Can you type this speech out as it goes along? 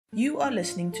You are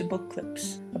listening to Book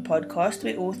Clips, a podcast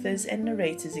where authors and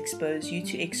narrators expose you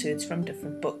to excerpts from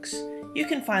different books. You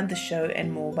can find the show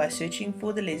and more by searching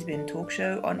for The Lesbian Talk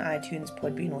Show on iTunes,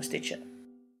 Podbean, or Stitcher.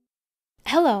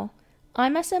 Hello,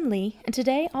 I'm SM Lee, and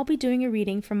today I'll be doing a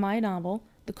reading from my novel,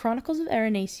 The Chronicles of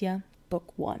Arenacea,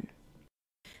 Book 1.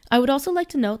 I would also like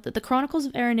to note that The Chronicles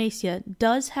of Arenacea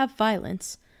does have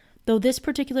violence, though this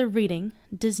particular reading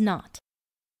does not.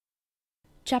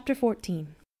 Chapter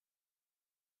 14.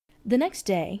 The next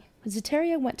day,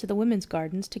 Zeteria went to the women's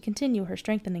gardens to continue her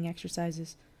strengthening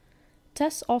exercises.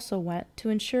 Tess also went to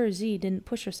ensure Z didn't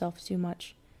push herself too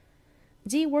much.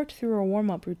 Z worked through her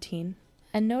warm-up routine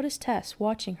and noticed Tess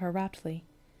watching her raptly.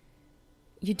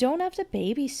 "You don't have to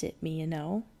babysit me, you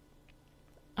know."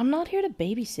 "I'm not here to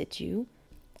babysit you.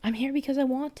 I'm here because I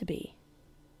want to be."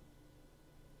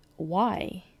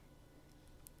 "Why?"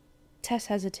 Tess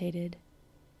hesitated.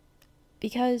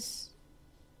 "Because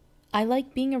I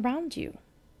like being around you,"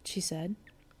 she said.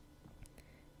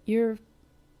 "You're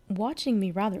watching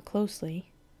me rather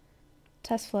closely."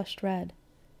 Tess flushed red.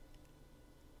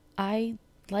 "I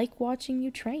like watching you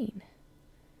train."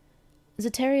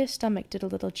 Zeteria's stomach did a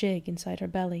little jig inside her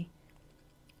belly.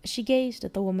 She gazed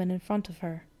at the woman in front of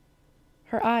her.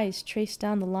 Her eyes traced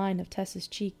down the line of Tess's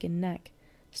cheek and neck,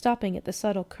 stopping at the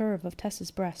subtle curve of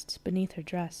Tess's breasts beneath her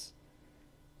dress.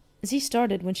 Z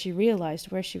started when she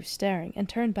realized where she was staring and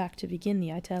turned back to begin the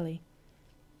itali.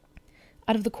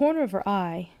 Out of the corner of her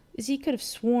eye, Z could have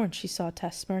sworn she saw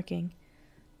Tess smirking,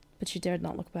 but she dared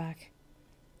not look back.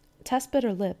 Tess bit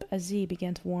her lip as Z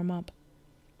began to warm up.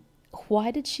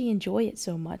 Why did she enjoy it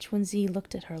so much when Z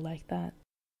looked at her like that?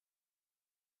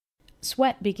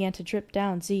 Sweat began to drip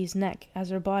down Z's neck as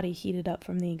her body heated up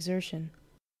from the exertion.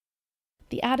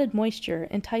 The added moisture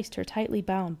enticed her tightly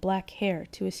bound black hair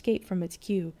to escape from its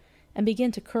queue and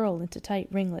begin to curl into tight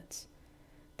ringlets.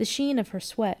 The sheen of her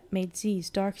sweat made Z's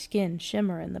dark skin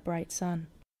shimmer in the bright sun.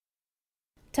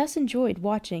 Tess enjoyed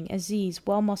watching as Z's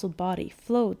well-muscled body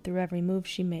flowed through every move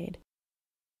she made.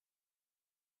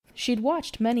 She'd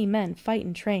watched many men fight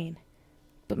and train,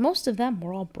 but most of them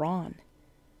were all brawn.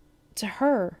 To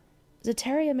her,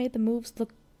 Zeteria made the moves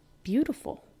look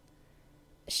beautiful.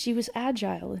 She was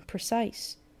agile and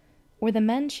precise, where the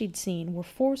men she'd seen were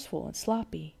forceful and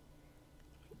sloppy.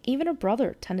 Even her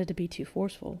brother tended to be too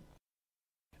forceful.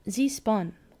 Z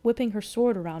spun, whipping her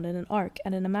sword around in an arc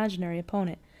at an imaginary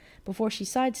opponent, before she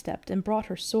sidestepped and brought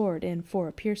her sword in for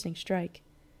a piercing strike.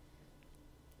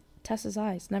 Tess's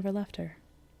eyes never left her.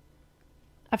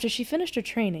 After she finished her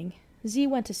training, Z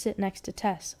went to sit next to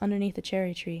Tess underneath a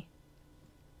cherry tree.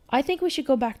 "I think we should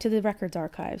go back to the records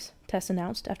archives," Tess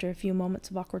announced after a few moments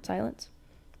of awkward silence.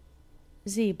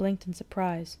 Z blinked in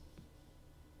surprise.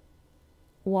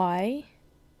 "Why?"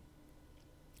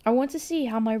 "I want to see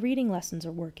how my reading lessons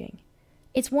are working.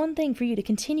 It's one thing for you to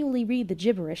continually read the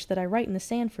gibberish that I write in the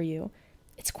sand for you.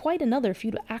 It's quite another for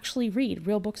you to actually read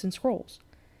real books and scrolls.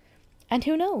 And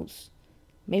who knows?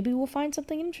 Maybe we'll find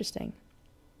something interesting."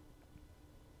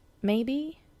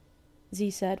 "Maybe,"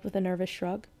 Z said with a nervous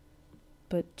shrug,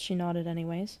 but she nodded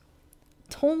anyways.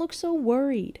 "Don't look so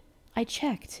worried. I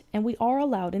checked, and we are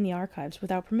allowed in the archives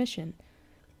without permission.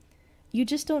 You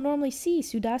just don't normally see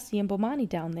Sudasi and Bomani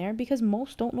down there because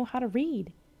most don't know how to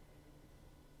read."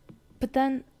 "But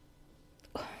then,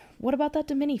 what about that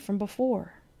Domini from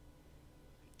before?"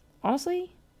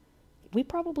 "Honestly, we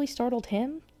probably startled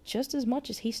him just as much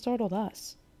as he startled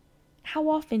us. How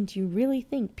often do you really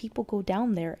think people go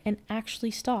down there and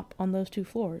actually stop on those 2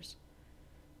 floors?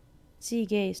 Z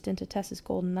gazed into Tess's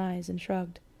golden eyes and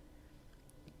shrugged.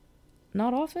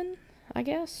 "Not often, I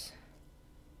guess.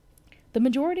 The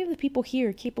majority of the people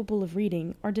here capable of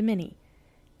reading are Domini,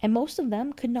 and most of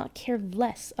them could not care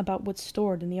less about what's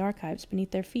stored in the archives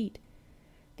beneath their feet.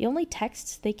 The only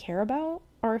texts they care about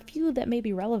are a few that may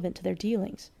be relevant to their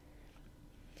dealings.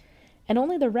 And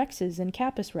only the Rexes and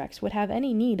Capus Rex would have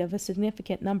any need of a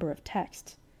significant number of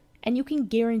texts, and you can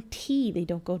guarantee they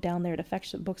don't go down there to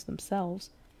fetch the books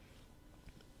themselves."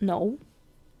 "No,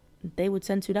 they would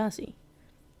send Sudasi."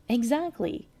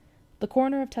 "Exactly." The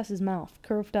corner of Tess's mouth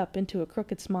curved up into a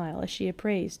crooked smile as she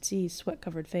appraised Z's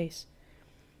sweat-covered face.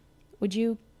 "Would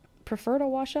you prefer to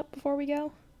wash up before we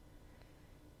go?"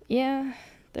 "Yeah,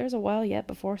 there's a while yet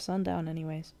before sundown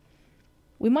anyways.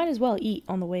 We might as well eat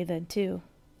on the way then, too.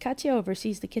 Katya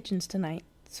oversees the kitchens tonight,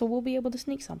 so we'll be able to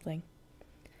sneak something."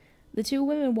 The 2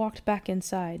 women walked back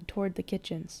inside toward the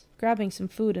kitchens, grabbing some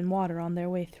food and water on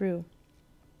their way through.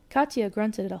 Katya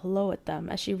grunted a hello at them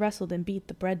as she wrestled and beat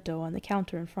the bread dough on the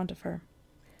counter in front of her.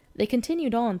 They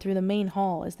continued on through the main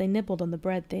hall as they nibbled on the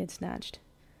bread they had snatched.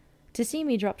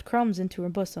 Tessimi dropped crumbs into her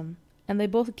bosom, and they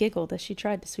both giggled as she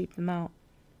tried to sweep them out.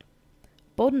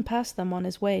 Bowden passed them on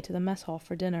his way to the mess hall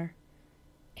for dinner.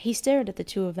 He stared at the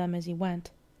two of them as he went.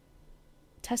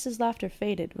 Tess's laughter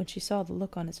faded when she saw the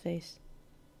look on his face.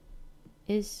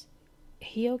 "Is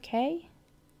he okay?"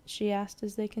 she asked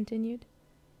as they continued.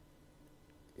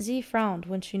 Z frowned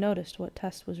when she noticed what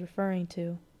Tess was referring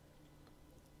to.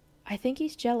 "I think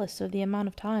he's jealous of the amount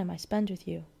of time I spend with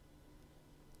you."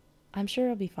 "I'm sure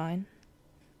he'll be fine."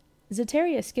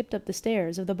 Zeteria skipped up the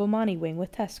stairs of the Bomani wing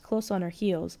with Tess close on her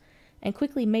heels and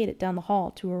quickly made it down the hall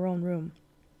to her own room.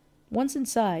 Once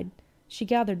inside, she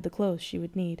gathered the clothes she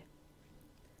would need.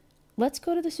 "Let's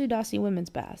go to the Sudasi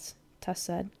women's baths," Tess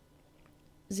said.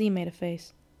 Z made a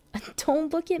face.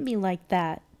 "Don't look at me like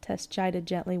that," Tess chided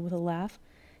gently with a laugh.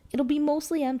 "It'll be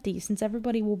mostly empty since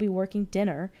everybody will be working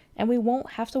dinner, and we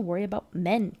won't have to worry about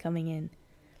men coming in.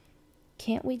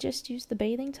 Can't we just use the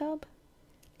bathing tub?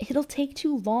 It'll take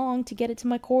too long to get it to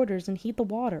my quarters and heat the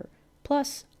water.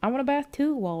 Plus, I want a bath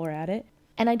too while we're at it,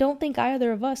 and I don't think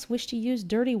either of us wish to use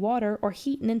dirty water or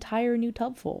heat an entire new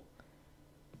tub full.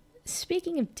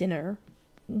 Speaking of dinner,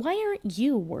 why aren't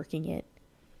you working it?"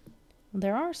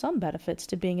 "There are some benefits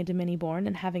to being a Dimini-born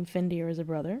and having Findir as a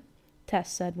brother,"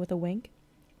 Tess said with a wink.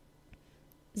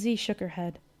 Z shook her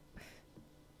head.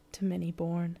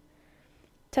 Dimini-born.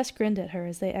 Tess grinned at her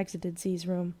as they exited Z's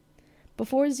room.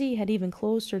 Before Z had even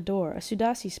closed her door, a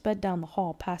Sudasi sped down the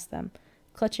hall past them,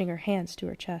 clutching her hands to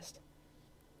her chest.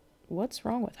 "What's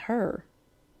wrong with her?"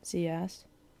 Z asked.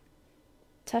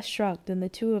 Tess shrugged, and the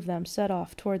two of them set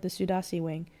off toward the Sudasi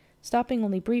wing, stopping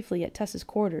only briefly at Tess's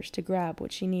quarters to grab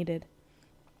what she needed.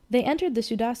 They entered the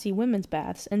Sudasi women's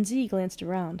baths, and Z glanced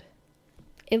around.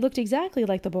 It looked exactly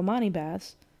like the Bomani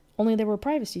baths, only there were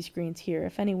privacy screens here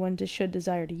if anyone should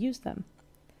desire to use them.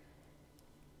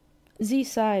 Z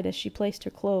sighed as she placed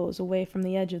her clothes away from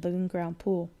the edge of the in-ground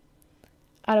pool.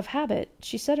 Out of habit,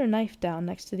 she set her knife down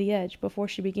next to the edge before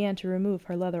she began to remove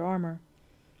her leather armor.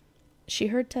 She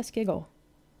heard Tess giggle.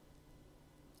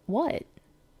 "What?"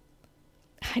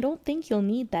 "I don't think you'll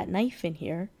need that knife in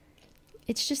here.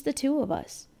 It's just the two of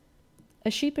us." A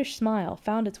sheepish smile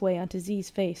found its way onto Z's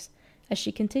face as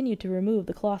she continued to remove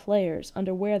the cloth layers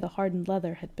under where the hardened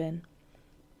leather had been.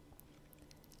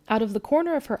 Out of the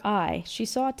corner of her eye, she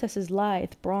saw Tess's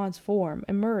lithe, bronze form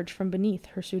emerge from beneath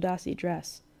her Sudasi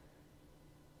dress.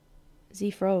 Z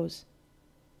froze.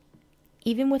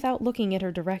 Even without looking at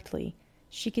her directly,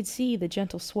 she could see the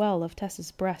gentle swell of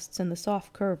Tess's breasts and the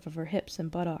soft curve of her hips and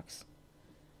buttocks.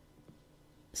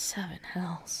 7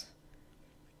 hells.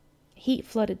 Heat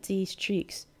flooded Z's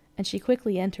cheeks, and she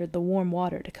quickly entered the warm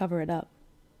water to cover it up,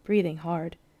 breathing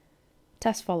hard.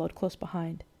 Tess followed close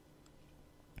behind.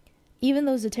 Even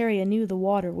though Zeteria knew the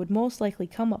water would most likely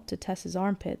come up to Tess's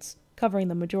armpits, covering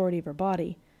the majority of her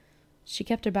body, she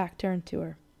kept her back turned to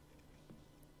her.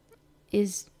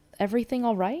 "Is everything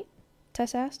all right?"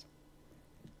 Tess asked.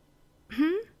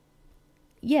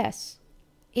 "Yes.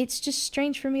 It's just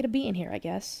strange for me to be in here, I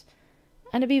guess.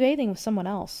 And to be bathing with someone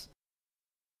else.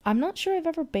 I'm not sure I've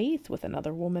ever bathed with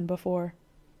another woman before.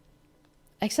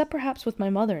 Except perhaps with my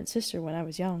mother and sister when I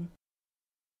was young."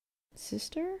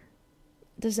 "Sister?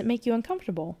 Does it make you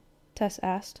uncomfortable?" Tess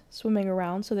asked, swimming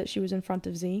around so that she was in front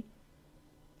of Z.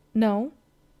 "No.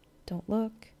 Don't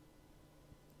look.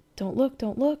 Don't look,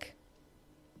 don't look."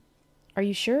 "Are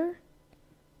you sure?"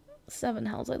 7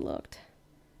 hells I looked.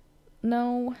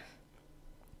 "No."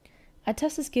 At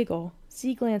Tess's giggle,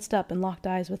 Z glanced up and locked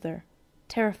eyes with her,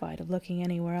 terrified of looking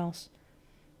anywhere else.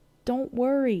 "Don't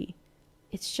worry.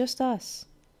 It's just us.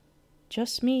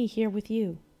 Just me here with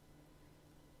you."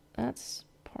 "That's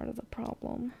part of the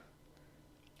problem."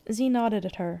 Z nodded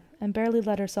at her and barely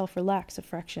let herself relax a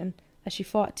fraction as she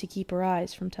fought to keep her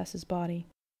eyes from Tess's body.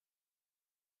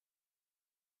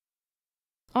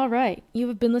 All right, you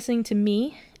have been listening to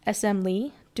me, SM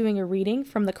Lee, doing a reading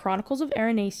from the Chronicles of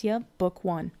Arenacea, Book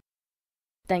 1.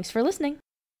 Thanks for listening.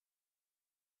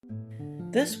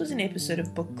 This was an episode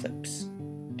of Book Clips.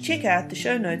 Check out the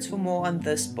show notes for more on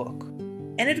this book.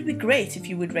 And it would be great if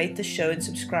you would rate the show and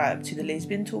subscribe to the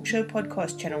Lesbian Talk Show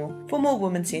podcast channel for more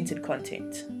woman-centered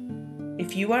content.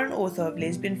 If you are an author of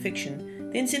lesbian fiction,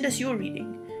 then send us your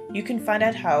reading. You can find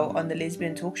out how on the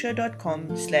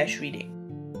lesbiantalkshow.com/reading.